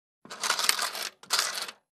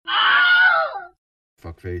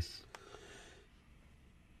fuckface.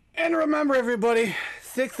 And remember, everybody,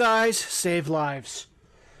 thick thighs save lives.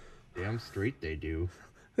 Damn straight they do.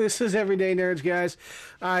 This is Everyday Nerds, guys.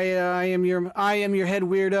 I am your head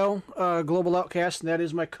weirdo, global outcast, and that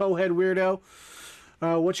is my co-head weirdo.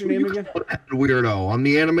 What's your name again? Weirdo. I'm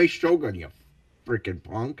the anime shogun, you freaking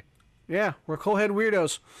punk. Yeah, we're co-head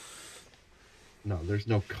weirdos. No, there's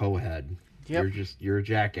no co-head. Yep. You're a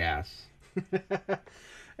jackass.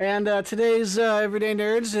 And today's Everyday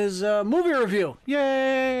Nerds is movie review.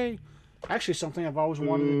 Yay! Actually, something I've always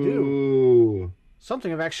wanted to do. Ooh.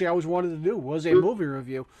 Something I've actually always wanted to do was a movie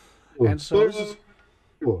review. And so this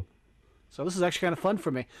is actually kind of fun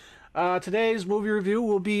for me. Today's movie review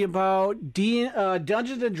will be about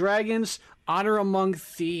Dungeons & Dragons Honor Among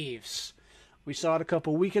Thieves. We saw it a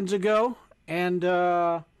couple weekends ago, and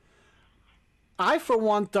I, for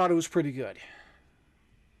one, thought it was pretty good.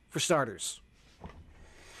 For starters.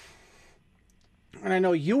 And I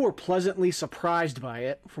know you were pleasantly surprised by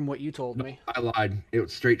it, from what you told me. I lied. It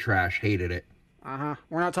was straight trash. Hated it. Uh-huh.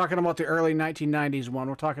 We're not talking about the early 1990s one.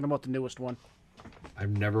 We're talking about the newest one.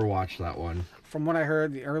 I've never watched that one. From what I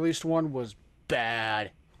heard, the earliest one was bad.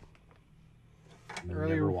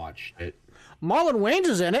 Never watched it. Marlon Wayans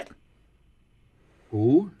is in it.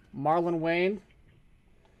 Who? Marlon Wayne.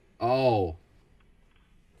 Oh.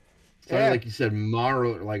 Sounded like you said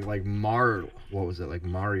what was it? Like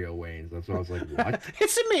Mario Wayans. That's what I was like, what?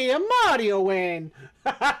 It's me, Mario Wayne.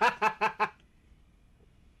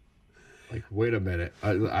 Like, wait a minute.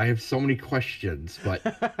 I have so many questions, but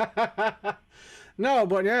no,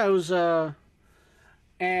 but yeah, it was and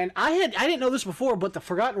I didn't know this before, but the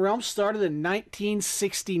Forgotten Realms started in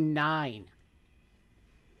 1969.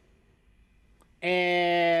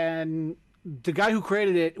 And the guy who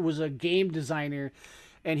created it was a game designer,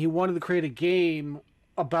 and he wanted to create a game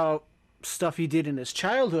about stuff he did in his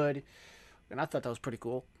childhood, and I thought that was pretty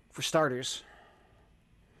cool, for starters.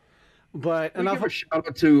 But enough. Give a shout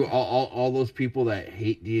out to all those people that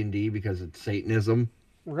hate D&D because it's Satanism.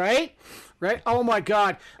 Right? Oh my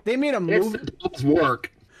God! They made a movie. It's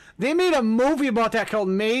work. They made a movie about that called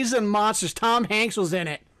Maze and Monsters. Tom Hanks was in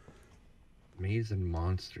it. Maze and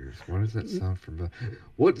Monsters. Why does that sound familiar?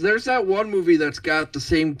 What? There's that one movie that's got the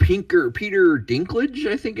same Peter Dinklage,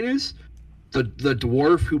 I think it is, the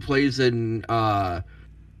dwarf who plays in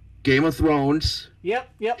Game of Thrones. Yep.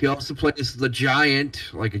 He also plays the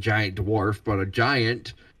giant, like a giant dwarf, but a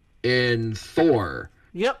giant in Thor.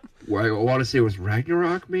 Yep. I want to say it was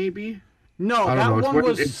Ragnarok, maybe. No, that one. It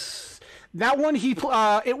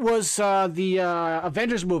was the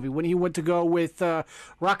Avengers movie when he went to go with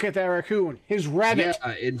Rocket the Raccoon, his rabbit.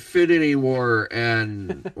 Yeah, Infinity War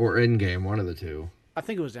or Endgame, one of the two. I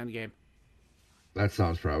think it was Endgame. That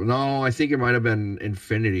sounds probably. No, I think it might have been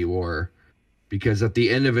Infinity War. Because at the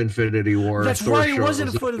end of Infinity War, that's right. It was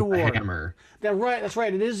Infinity War. Hammer. That's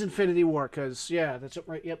right. It is Infinity War. Because that's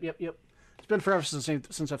right. Yep. It's been forever since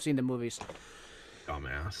I've seen the movies.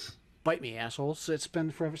 Dumbass. Bite me, assholes. It's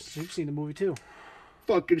been forever since you've seen the movie too.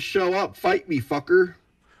 Fucking show up, fight me, fucker.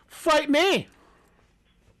 Fight me.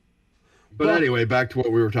 But anyway, back to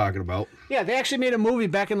what we were talking about. Yeah, they actually made a movie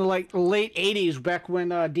back in the late '80s, back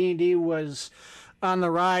when D&D was on the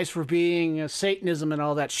rise for being Satanism and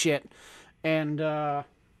all that shit. And,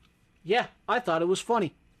 yeah, I thought it was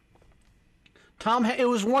funny. It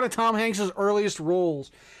was one of Tom Hanks' earliest roles.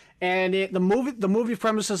 And the movie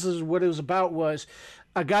premises is what it was about was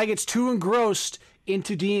a guy gets too engrossed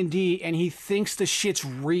into D&D and he thinks the shit's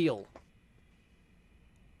real.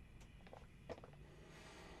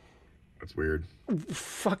 That's weird.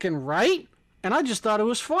 Fucking right? And I just thought it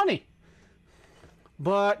was funny.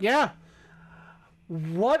 But, yeah.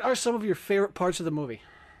 What are some of your favorite parts of the movie?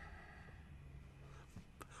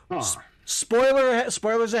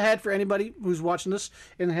 Spoilers ahead for anybody who's watching this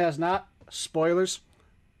and has not. Spoilers.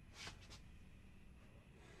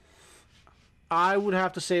 I would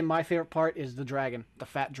have to say my favorite part is the dragon, the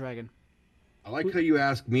fat dragon. I like how you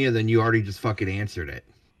asked me and then you already just fucking answered it.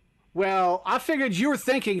 Well, I figured you were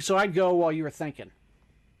thinking, so I'd go while you were thinking.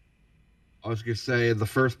 I was going to say the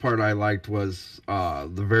first part I liked was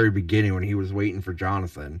the very beginning when he was waiting for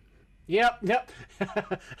Jonathan. Yep.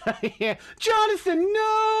 Yeah. Jonathan,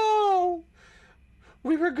 no!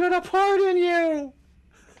 We were gonna pardon you!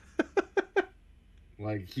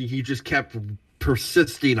 Like, he just kept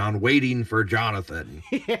persisting on waiting for Jonathan.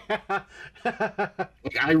 Yeah.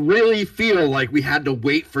 Like, I really feel like we had to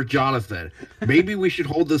wait for Jonathan. Maybe we should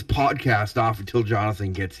hold this podcast off until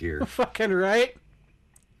Jonathan gets here. Fucking right.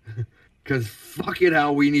 Because fucking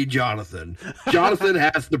hell, we need Jonathan. Jonathan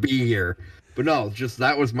has to be here. But no, just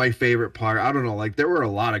that was my favorite part. I don't know, like there were a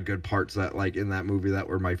lot of good parts that like in that movie that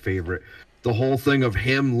were my favorite. the whole thing of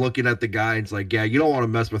him looking at the guy and it's like, yeah, you don't want to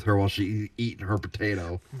mess with her while she's eating her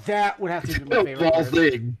potato. That would have to be my favorite Ball part.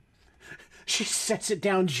 thing. She sets it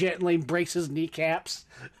down gently and breaks his kneecaps.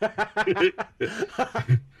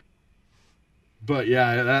 But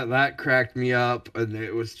yeah, that cracked me up, and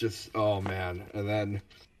it was just, oh man. And then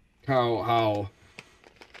how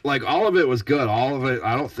like all of it was good. All of it,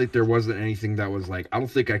 I don't think there wasn't anything that was like, I don't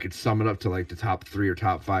think I could sum it up to like the top 3 or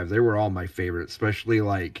top 5. They were all my favorite, especially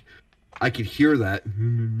like I could hear that,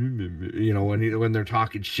 you know, when they're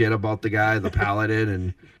talking shit about the guy, the paladin,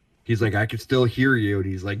 and he's like, I can still hear you, and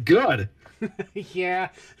he's like, good. Yeah.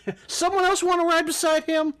 Someone else want to ride beside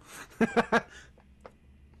him?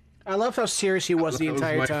 I love how serious he was the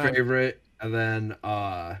entire was time. my favorite. And then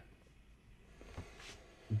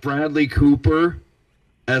Bradley Cooper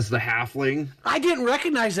as the halfling. I didn't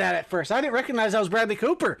recognize that at first. I didn't recognize that was Bradley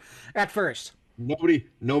Cooper at first.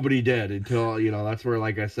 Nobody did until, you know, that's where,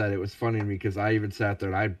 like I said, it was funny to me because I even sat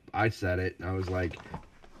there and I said it and I was like,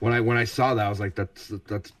 when I saw that I was like,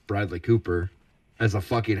 that's Bradley Cooper as a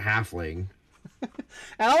fucking halfling.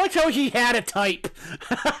 And I liked how he had a type.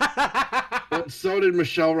 Well, so did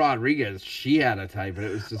Michelle Rodriguez. She had a type, and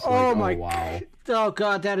it was just like, oh wow. Oh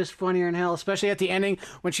god, that is funnier than hell, especially at the ending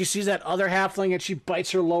when she sees that other halfling and she bites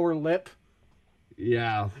her lower lip.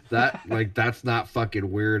 Yeah, that like that's not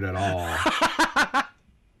fucking weird at all.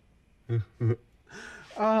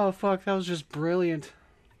 Oh fuck, that was just brilliant.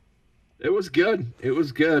 It was good. It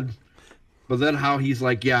was good. But then how he's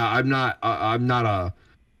like, yeah, I'm not a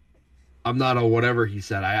whatever he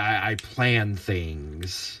said. I plan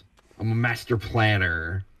things. I'm a master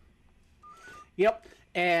planner. Yep.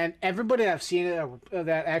 And everybody I've seen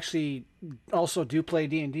that actually also do play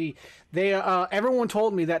D&D, they everyone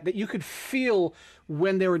told me that you could feel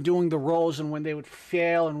when they were doing the roles and when they would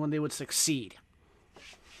fail and when they would succeed.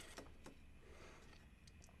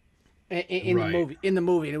 In Right. the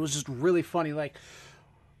movie, and it was just really funny. Like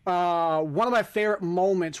one of my favorite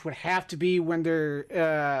moments would have to be when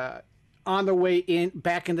they're on their way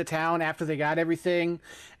back into town after they got everything,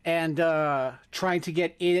 and trying to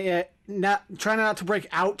get in, trying not to break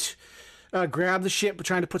out, grab the ship, but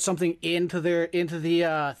trying to put something into the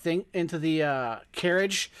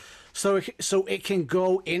carriage, so it can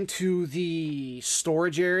go into the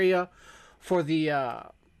storage area for the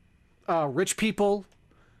rich people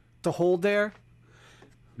to hold there.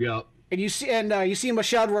 Yep. And you see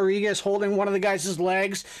Michelle Rodriguez holding one of the guys'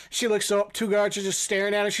 legs. She looks up, 2 guards are just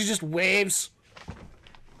staring at her. She just waves.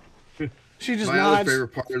 She just My nods. other favorite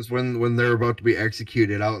part is when they're about to be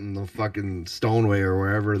executed out in the fucking Stoneway or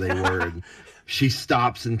wherever they were, and she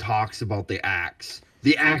stops and talks about the axe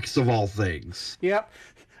of all things. Yep.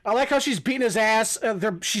 I like how she's beating his ass.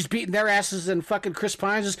 She's beating their asses, and fucking Chris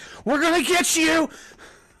Pines is, we're gonna get you!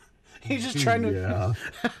 He's just trying to... Yeah.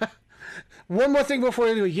 One more thing before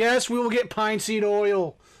they do. Yes, we will get pine seed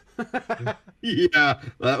oil. Yeah,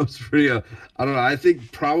 that was pretty. I don't know. I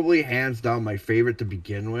think probably hands down my favorite to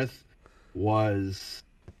begin with was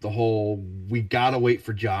the whole we gotta wait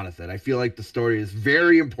for Jonathan. I feel like the story is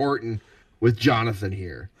very important with Jonathan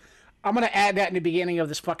here. I'm gonna add that in the beginning of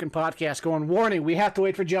this fucking podcast. Going, warning, we have to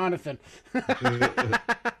wait for Jonathan.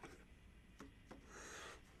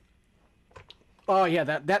 Oh yeah,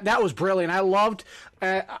 that was brilliant. I loved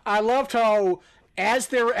how as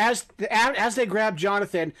they grab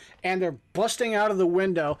Jonathan and they're busting out of the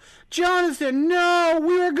window. Jonathan, no,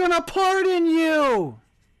 we were gonna pardon you.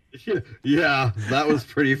 Yeah, that was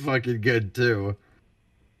pretty fucking good too.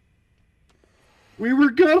 We were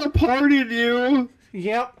gonna pardon you.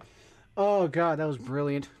 Yep. Oh god, that was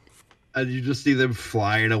brilliant. And you just see them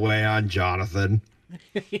flying away on Jonathan.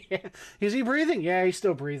 Yeah. Is he breathing? Yeah, he's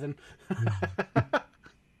still breathing.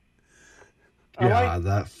 Yeah,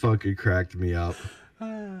 that fucking cracked me up.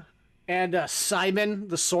 And Simon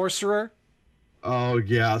the sorcerer. Oh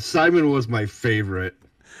yeah, Simon was my favorite.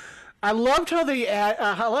 I loved how they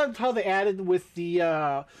added with the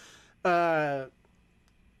how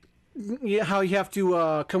you have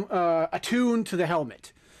to attune to the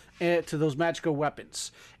helmet, to those magical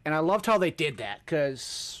weapons, and I loved how they did that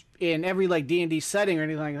because in every like D&D setting or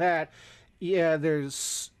anything like that, yeah,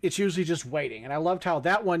 it's usually just waiting, and I loved how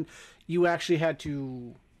that one you actually had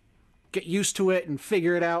to get used to it and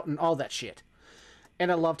figure it out and all that shit,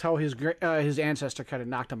 and I loved how his ancestor kind of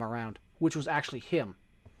knocked him around, which was actually him.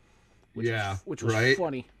 Which was right?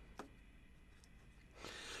 funny.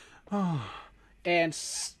 Oh, and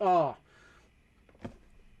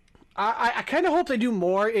I kind of hope they do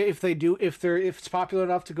more. If it's popular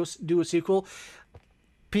enough to go do a sequel,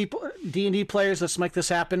 people, D&D players, let's make this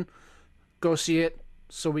happen. Go see it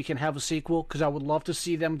so we can have a sequel. Because I would love to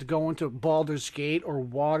see them to go into Baldur's Gate or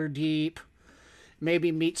Waterdeep.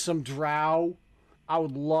 maybe meet some drow. I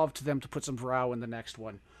would love to them to put some drow in the next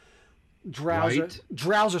one. Right?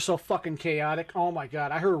 Drows are so fucking chaotic. Oh my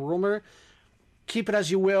god! I heard a rumor. Keep it as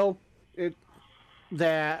you will.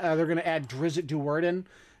 That they're going to add Drizzt Do'Urden,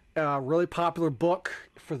 a really popular book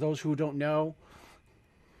for those who don't know.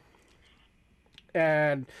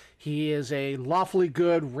 And he is a lawfully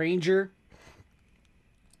good ranger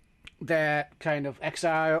that kind of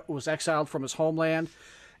was exiled from his homeland.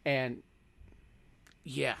 And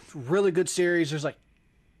yeah, really good series. There's like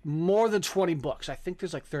more than 20 books. I think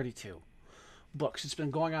there's like 32 books. It's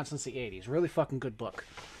been going on since the 80s. Really fucking good book.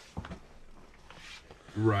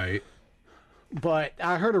 Right. But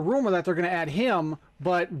I heard a rumor that they're going to add him.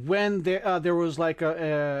 But when there was like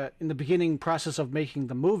in the beginning process of making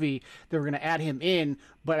the movie, they were going to add him in.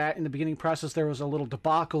 But in the beginning process, there was a little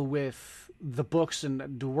debacle with the books and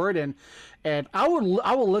Do'Urden. And I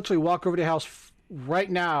will literally walk over to the house right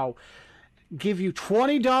now, give you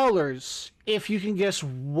 $20 if you can guess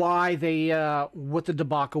why what the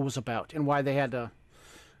debacle was about and why they had to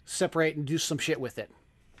separate and do some shit with it.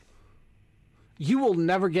 You will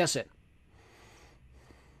never guess it.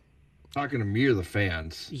 Talking to me or the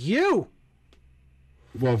fans? You!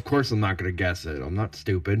 Well, of course I'm not going to guess it. I'm not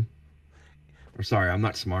stupid. Or sorry, I'm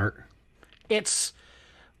not smart. It's,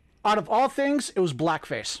 out of all things, it was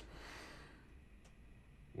blackface.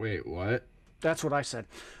 Wait, what? That's what I said.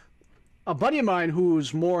 A buddy of mine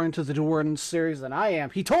who's more into the Do'Urden series than I am,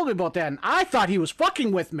 he told me about that, and I thought he was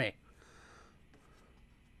fucking with me.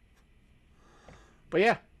 But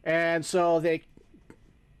yeah, and so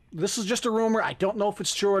this is just a rumor. I don't know if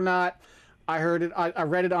it's true or not. I heard it. I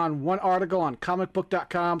read it on one article on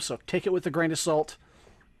comicbook.com, so take it with a grain of salt.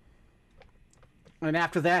 And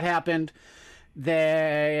after that happened,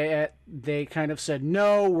 they kind of said,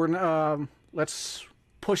 no, let's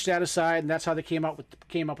push that aside, and that's how they came up with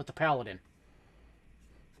the Paladin.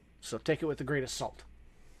 So take it with a grain of salt.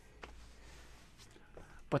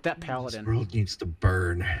 But that Paladin. This world needs to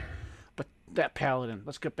burn. But that Paladin.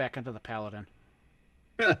 Let's get back into the Paladin.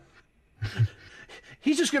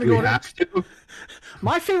 He's just gonna go.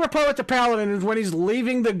 My favorite part with the Paladin is when he's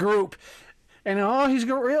leaving the group, and he's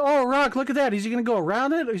going. Oh, Rock, look at that. Is he gonna go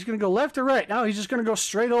around it? Or he's gonna go left or right? No, he's just gonna go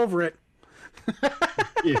straight over it.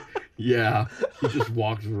 Yeah, he just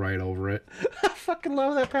walks right over it. I fucking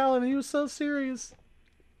love that Paladin. He was so serious.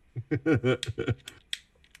 The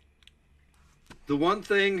one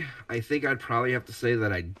thing I think I'd probably have to say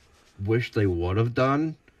that I wish they would have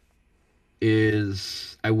done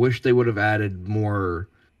is I wish they would have added more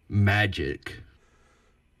magic.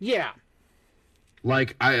 Yeah.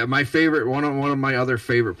 Like my favorite one of my other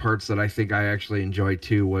favorite parts that I think I actually enjoyed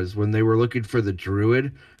too was when they were looking for the druid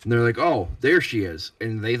and they're like, "Oh, there she is."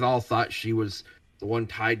 And they all thought she was the one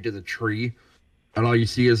tied to the tree. And all you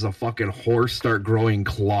see is a fucking horse start growing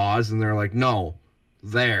claws and they're like, "No,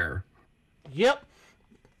 there." Yep.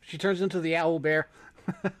 She turns into the owl bear.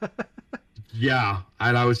 Yeah,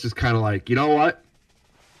 and I was just kind of like, you know what?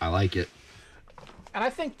 I like it. And I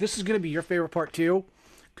think this is going to be your favorite part too,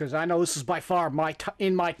 because I know this is by far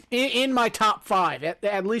in my top 5,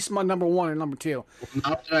 at least my number 1 and number 2. Now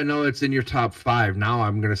that I know it's in your top 5, now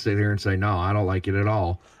I'm going to sit here and say, no, I don't like it at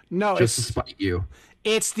all. No, just to spite you.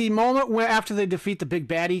 It's the moment where after they defeat the big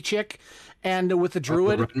baddie chick, and with the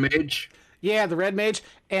druid, the red mage. Yeah, the red mage,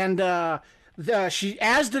 and she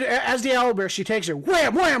as the owlbear, she takes her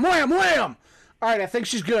wham wham wham wham. All right, I think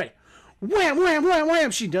she's good. Wham wham wham wham.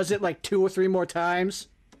 She does it like 2 or 3 more times.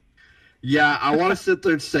 Yeah, I want to sit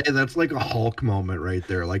there and say that's like a Hulk moment right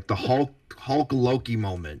there, like the Hulk Loki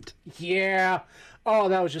moment. Yeah. Oh,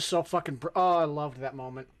 that was just so fucking. Oh, I loved that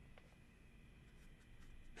moment.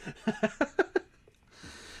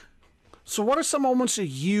 So, what are some moments that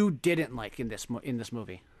you didn't like in this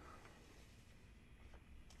movie?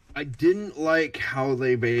 I didn't like how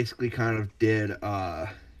they basically kind of did.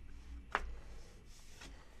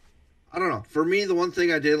 I don't know. For me, the one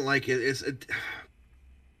thing I didn't like it's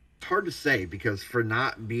hard to say because for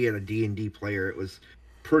not being a D&D player, it was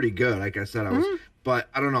pretty good. Like I said, but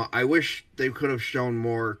I don't know. I wish they could have shown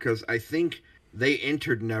more because I think they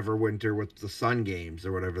entered Neverwinter with the Sun Games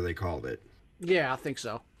or whatever they called it. Yeah, I think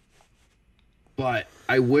so. But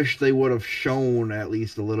I wish they would have shown at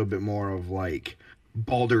least a little bit more of like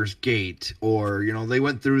Baldur's Gate or, they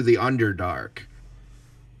went through the Underdark.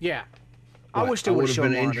 Yeah. I wish they would have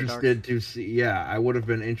been interested to see. Yeah, I would have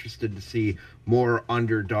been interested to see more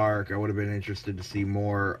Underdark. I would have been interested to see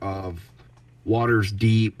more of Water's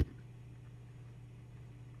Deep.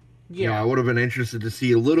 Yeah, I would have been interested to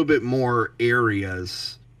see a little bit more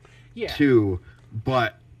areas. Yeah. Too,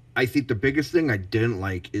 but I think the biggest thing I didn't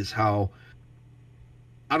like is how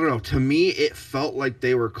I don't know. To me, it felt like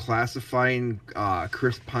they were classifying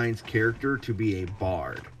Chris Pine's character to be a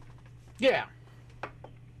bard. Yeah.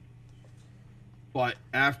 But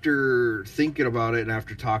after thinking about it and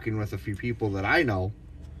after talking with a few people that I know,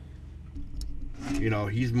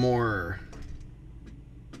 he's more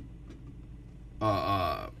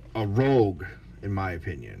a rogue, in my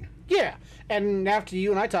opinion. Yeah, and after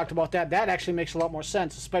you and I talked about that, that actually makes a lot more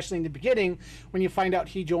sense, especially in the beginning when you find out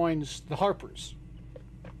he joins the Harpers.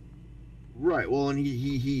 Right. Well, and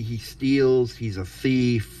he steals. He's a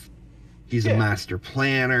thief. He's a Yeah. master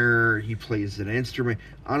planner. He plays an instrument.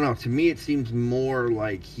 I don't know. To me, it seems more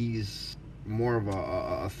like he's more of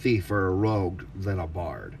a thief or a rogue than a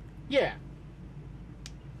bard. Yeah.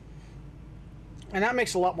 And that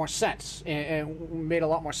makes a lot more sense, and made a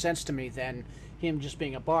lot more sense to me than him just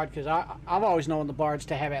being a bard, because I've always known the bards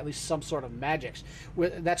to have at least some sort of magics.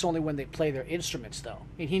 That's only when they play their instruments, though,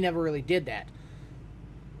 and he never really did that.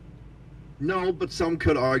 No, but some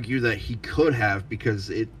could argue that he could have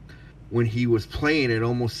because when he was playing, it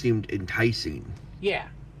almost seemed enticing. Yeah.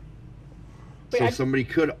 So somebody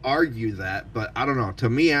could argue that, but I don't know. To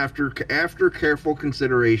me, after careful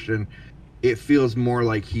consideration, it feels more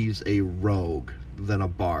like he's a rogue than a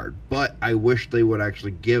bard. But I wish they would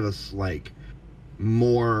actually give us like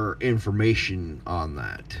more information on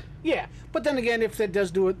that. Yeah, but then again, if they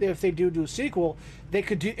do a sequel, they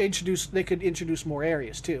could introduce more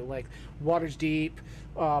areas too, like Water's Deep,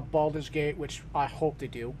 Baldur's Gate, which I hope they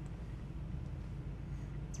do.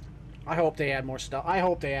 I hope they add more stuff. I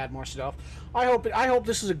hope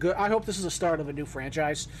this is a start of a new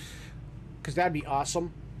franchise, because that'd be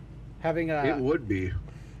awesome. It would be,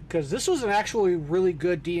 because this was an actually really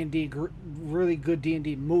good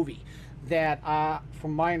D&D movie that,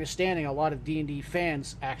 from my understanding, a lot of D&D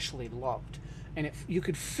fans actually loved, and you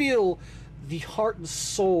could feel the heart and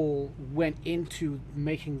soul went into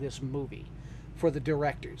making this movie for the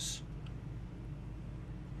directors,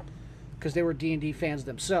 because they were D&D fans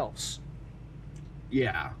themselves.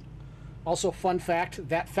 Yeah. Also, fun fact,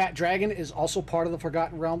 that fat dragon is also part of the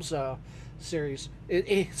Forgotten Realms series.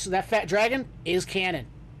 So that fat dragon is canon.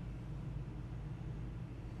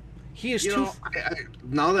 He is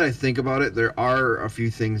now that I think about it, there are a few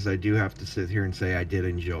things I do have to sit here and say I did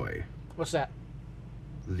enjoy. What's that?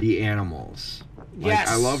 The animals. Yes.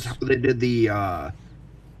 I loved how they did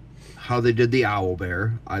the owl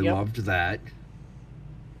bear. I loved that.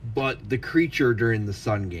 But the creature during the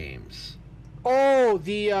Sun Games. Oh,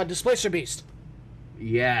 the Displacer Beast.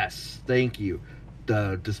 Yes, thank you.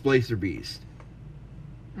 The Displacer Beast.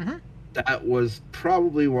 Mm-hmm. That was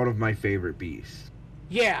probably one of my favorite beasts.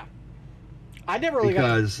 Yeah. I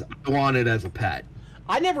want it as a pet.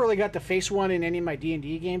 I never really got to face one in any of my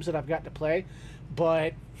D&D games that I've got to play,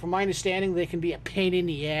 but from my understanding, they can be a pain in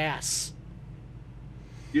the ass.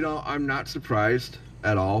 I'm not surprised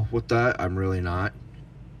at all with that. I'm really not.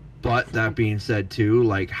 But that being said, too,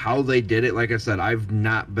 like how they did it, like I said, I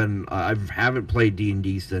haven't played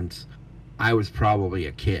D&D since I was probably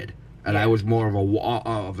a kid, and I was more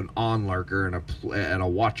of an onlooker and a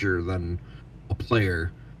watcher than a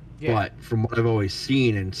player. Yeah. But from what I've always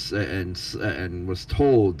seen and was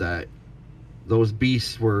told, that those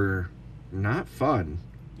beasts were not fun.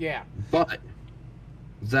 Yeah. But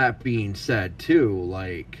that being said, too,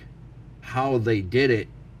 like how they did it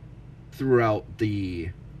throughout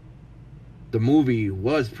the movie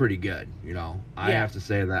was pretty good. I have to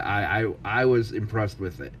say that I was impressed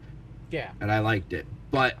with it. Yeah. And I liked it.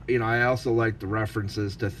 But, I also liked the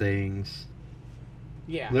references to things.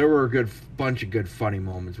 Yeah. There were a bunch of good funny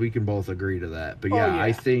moments. We can both agree to that. But yeah,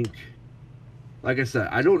 I think, like I said,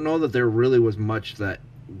 I don't know that there really was much that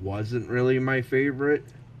wasn't really my favorite.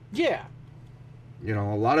 Yeah. A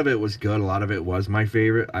lot of it was good. A lot of it was my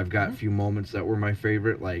favorite. I've got a few moments that were my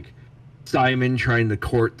favorite, like Simon trying to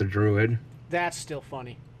court the druid. That's still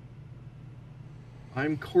funny.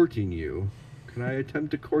 I'm courting you. Can I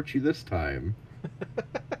attempt to court you this time?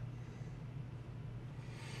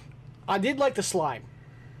 I did like the slime.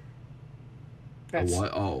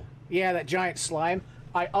 What? Oh. Yeah, that giant slime.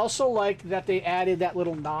 I also like that they added that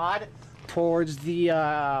little nod towards the...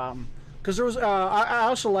 because there was... I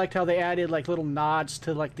also liked how they added like little nods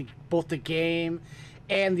to like both the game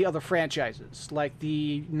and the other franchises. Like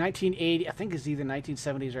the 1980... I think it's either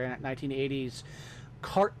 1970s or 1980s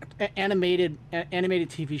animated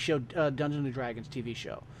TV show, Dungeons and Dragons TV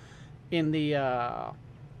show. In the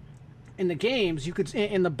games, you could,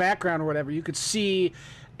 in the background or whatever, you could see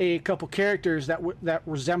a couple characters that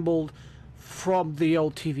resembled from the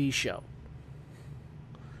old TV show.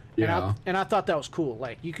 Yeah. And I thought that was cool.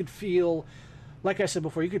 Like, you could feel like I said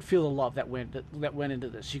before, you could feel the love that went into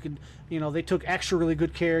this. You could, they took extra really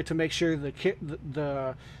good care to make sure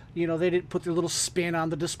the they didn't put their little spin on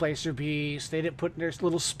the Displacer Beast. They didn't put their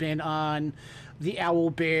little spin on the Owl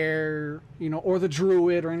Bear, or the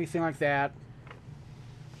Druid or anything like that.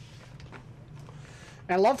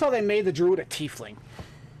 And I loved how they made the Druid a tiefling.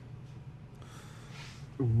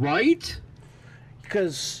 Right?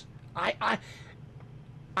 Because I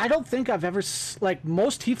don't think I've ever, like,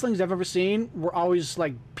 most tieflings I've ever seen were always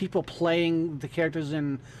like people playing the characters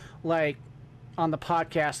in, like, on the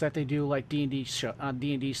podcast that they do, like D&D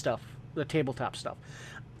D&D stuff, the tabletop stuff.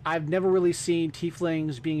 I've never really seen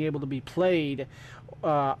tieflings being able to be played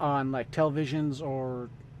on, like, televisions or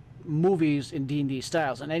movies in D&D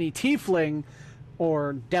styles. And any tiefling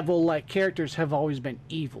or devil-like characters have always been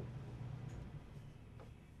evil.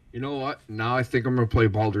 You know what? Now I think I'm going to play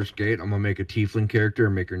Baldur's Gate. I'm going to make a tiefling character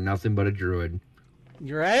and make her nothing but a druid.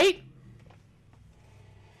 You right?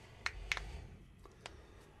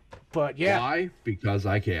 But yeah. Why? Because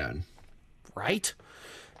I can. Right?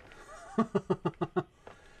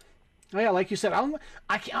 Oh yeah, like you said,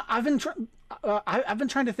 I've been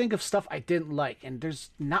trying to think of stuff I didn't like, and there's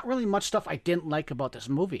not really much stuff I didn't like about this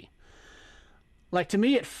movie. Like, to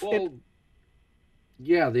me,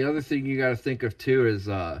 yeah, the other thing you got to think of too is,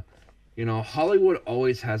 Hollywood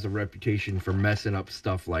always has a reputation for messing up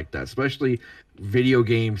stuff like that, especially video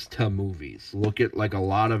games to movies. Look at, like, a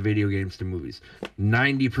lot of video games to movies.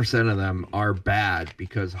 90% of them are bad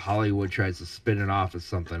because Hollywood tries to spin it off as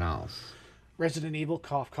something else. Resident Evil,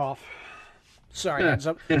 cough, cough. Sorry, I had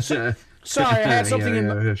sorry, I had something in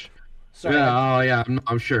my... Sorry,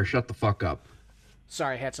 I'm sure. Shut the fuck up.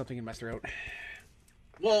 Sorry, I had something in my throat.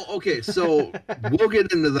 Well, okay, so we'll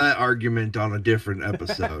get into that argument on a different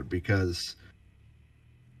episode because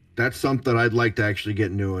that's something I'd like to actually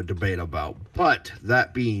get into a debate about. But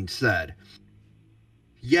that being said,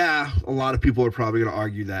 yeah, a lot of people are probably going to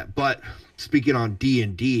argue that. But speaking on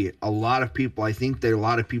D&D, a lot of people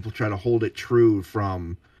try to hold it true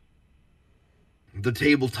from the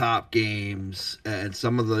tabletop games and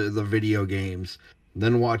some of the video games.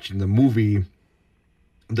 Then watching the movie,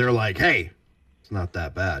 they're like, hey, not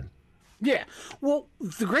that bad. Yeah. Well,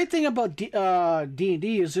 the great thing about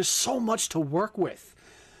D&D is there's so much to work with.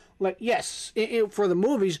 Like, yes, for the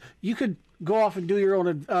movies, you could go off and do your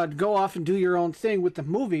own thing with the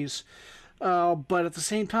movies, but at the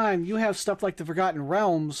same time, you have stuff like the Forgotten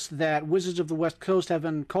Realms that Wizards of the West Coast have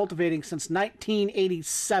been cultivating since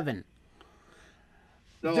 1987.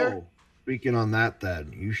 So, speaking on that,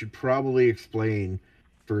 then you should probably explain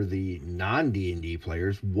for the non-D&D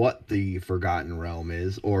players what the Forgotten Realm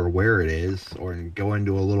is or where it is, or go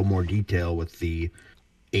into a little more detail with the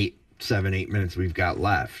 8 minutes we've got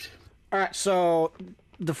left. All right, so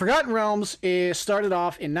the Forgotten Realms started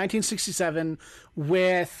off in 1967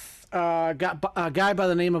 with a guy by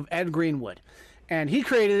the name of Ed Greenwood, and he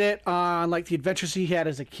created it on, like, the adventures he had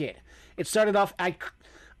as a kid. It started off, I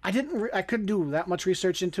couldn't do that much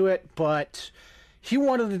research into it, but he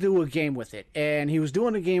wanted to do a game with it, and he was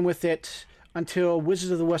doing a game with it until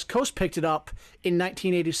Wizards of the West Coast picked it up in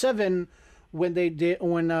 1987 when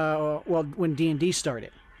D&D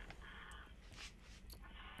started.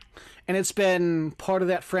 And it's been part of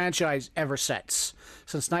that franchise ever since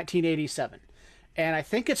 1987. And I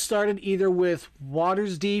think it started either with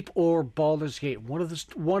Water's Deep or Baldur's Gate. One of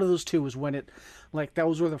those two was when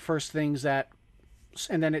those were the first things that,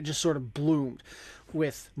 and then it just sort of bloomed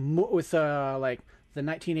with like the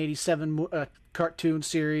 1987 cartoon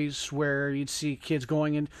series where you'd see kids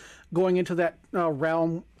going into that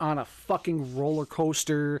realm on a fucking roller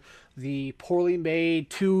coaster. The poorly made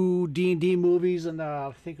 2 D&D movies in the,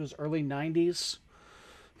 I think it was early 90s,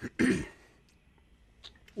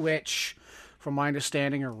 which, from my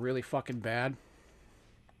understanding, are really fucking bad.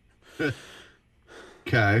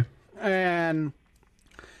 Okay.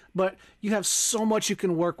 But you have so much you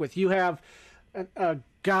can work with. You have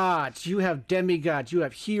gods, you have demigods, you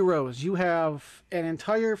have heroes, you have an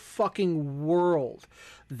entire fucking world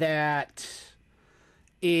that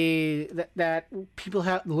people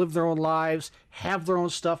live their own lives, have their own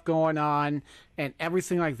stuff going on, and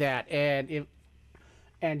everything like that. And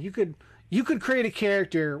you could create a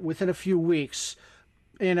character within a few weeks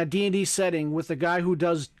in a D&D setting with a guy who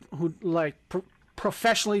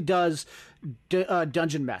professionally does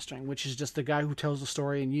dungeon mastering, which is just the guy who tells the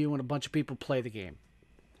story and you and a bunch of people play the game.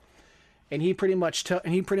 And he pretty much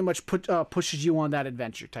pushes you on that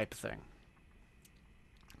adventure type of thing.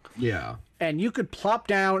 Yeah. And you could plop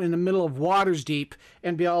down in the middle of Water's Deep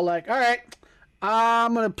and be all like, "All right,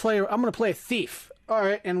 I'm gonna play a thief." All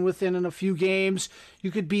right, and within a few games,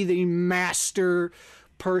 you could be the master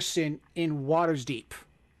person in Waters Deep,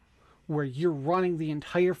 where you're running the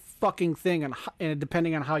entire fucking thing, and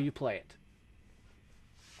depending on how you play it.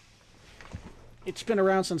 It's been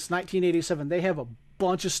around since 1987. They have a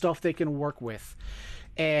bunch of stuff they can work with,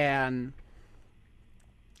 and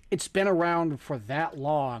it's been around for that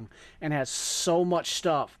long and has so much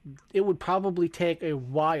stuff. It would probably take a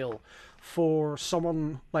while for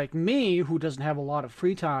someone like me, who doesn't have a lot of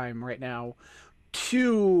free time right now,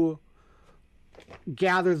 to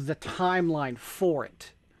gather the timeline for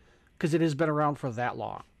it, because it has been around for that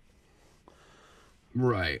long.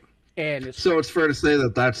 Right. And so it's fair to say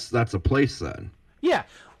that that's a place then. Yeah,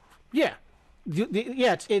 yeah,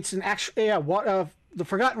 It's an actual the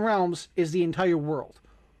Forgotten Realms is the entire world.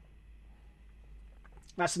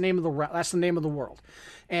 That's the name of the world,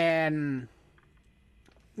 and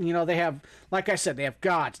they have, like I said, they have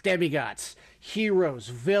gods, demigods, heroes,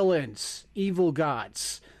 villains, evil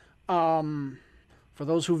gods. For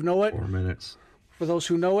those who know it, 4 minutes. For those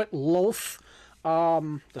who know it, Loth,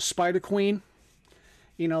 the Spider Queen.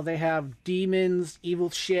 They have demons,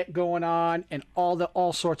 evil shit going on, and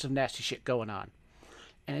all sorts of nasty shit going on,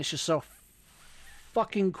 and it's just so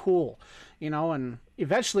fucking cool, And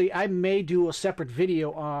eventually, I may do a separate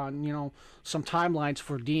video on some timelines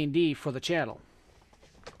for D&D for the channel.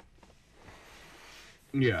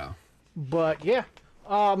 Yeah. But yeah,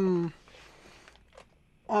 on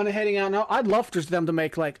heading out now, I'd love for them to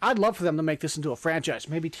make this into a franchise.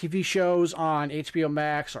 Maybe TV shows on HBO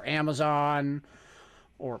Max or Amazon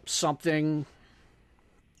or something.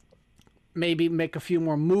 Maybe make a few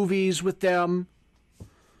more movies with them.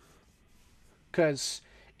 Because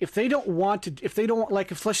if Michelle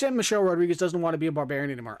Rodriguez doesn't want to be a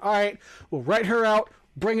barbarian anymore, all right, we'll write her out,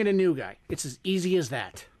 bring in a new guy. It's as easy as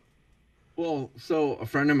that. Well, so a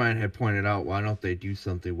friend of mine had pointed out, why don't they do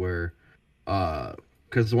something where,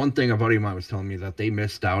 because one thing a buddy of mine was telling me that they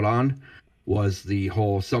missed out on was the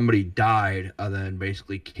whole somebody died and then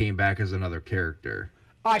basically came back as another character.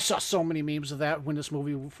 I saw so many memes of that when this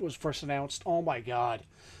movie was first announced. Oh my god.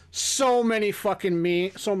 So many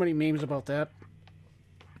memes about that.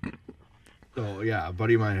 So yeah, a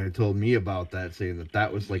buddy of mine had told me about that, saying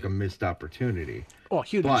that was like a missed opportunity. Oh,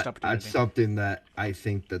 huge missed opportunity. That's something that I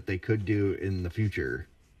think that they could do in the future.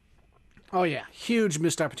 Oh yeah, huge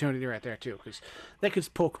missed opportunity right there too, because they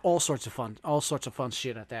could poke all sorts of fun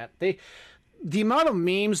shit at that. The amount of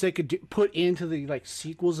memes they could put into the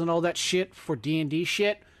sequels and all that shit for D&D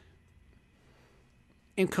shit,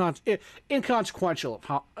 inconsequential of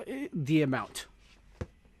how the amount.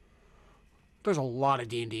 There's a lot of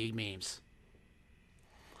D&D memes.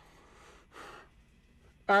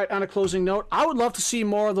 All right, on a closing note, I would love to see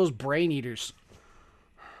more of those brain eaters.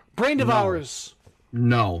 Brain devourers.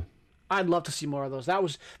 No. I'd love to see more of those.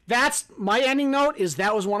 That's my ending note,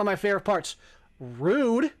 that was one of my favorite parts.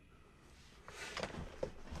 Rude.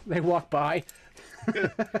 They walk by.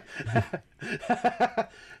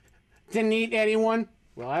 Didn't eat anyone.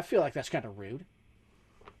 Well, I feel like that's kind of rude.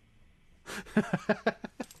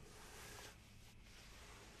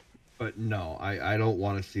 But no, I don't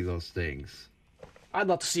want to see those things. I'd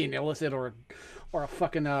love to see an illithid or a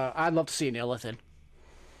fucking. I'd love to see an illithid.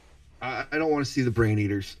 I don't want to see the brain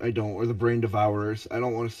eaters. I don't, or the brain devourers. I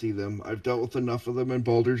don't want to see them. I've dealt with enough of them in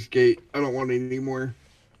Baldur's Gate. I don't want any more.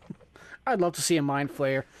 I'd love to see a mind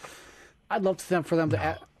flayer. I'd love for them to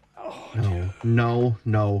add. Oh, no.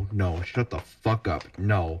 Shut the fuck up.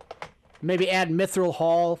 No. Maybe add Mithril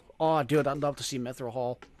Hall. Oh, dude, I'd love to see Mithril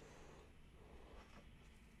Hall.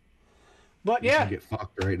 But yeah, get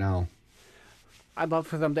fucked right now. I'd love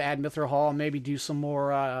for them to add Mithril Hall. Maybe do some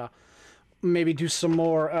more.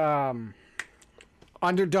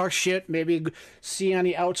 Underdark shit. Maybe see on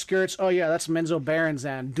the outskirts. Oh yeah, that's Menzo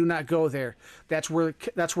Baranzan. Do not go there. That's where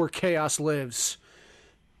chaos lives.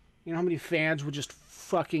 You know how many fans would just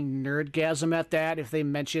fucking nerdgasm at that if they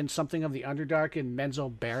mentioned something of the Underdark in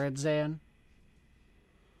Menzo Baranzan?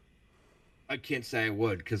 I can't say I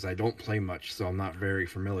would because I don't play much, so I'm not very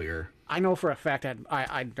familiar. I know for a fact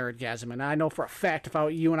I'd nerdgasm, and I know for a fact if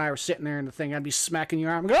you and I were sitting there in the thing, I'd be smacking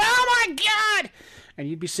your arm and go, "Oh my god!" And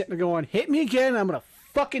you'd be sitting there going, "Hit me again, I'm gonna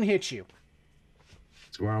fucking hit you."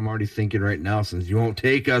 That's where I'm already thinking right now, since you won't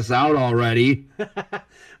take us out already.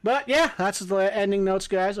 But yeah, that's the ending notes,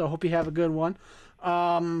 guys. I hope you have a good one.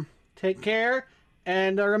 Take care,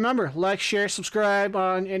 and remember, like, share, subscribe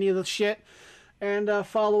on any of the shit, and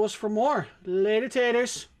follow us for more. Later,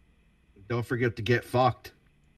 taters. Don't forget to get fucked.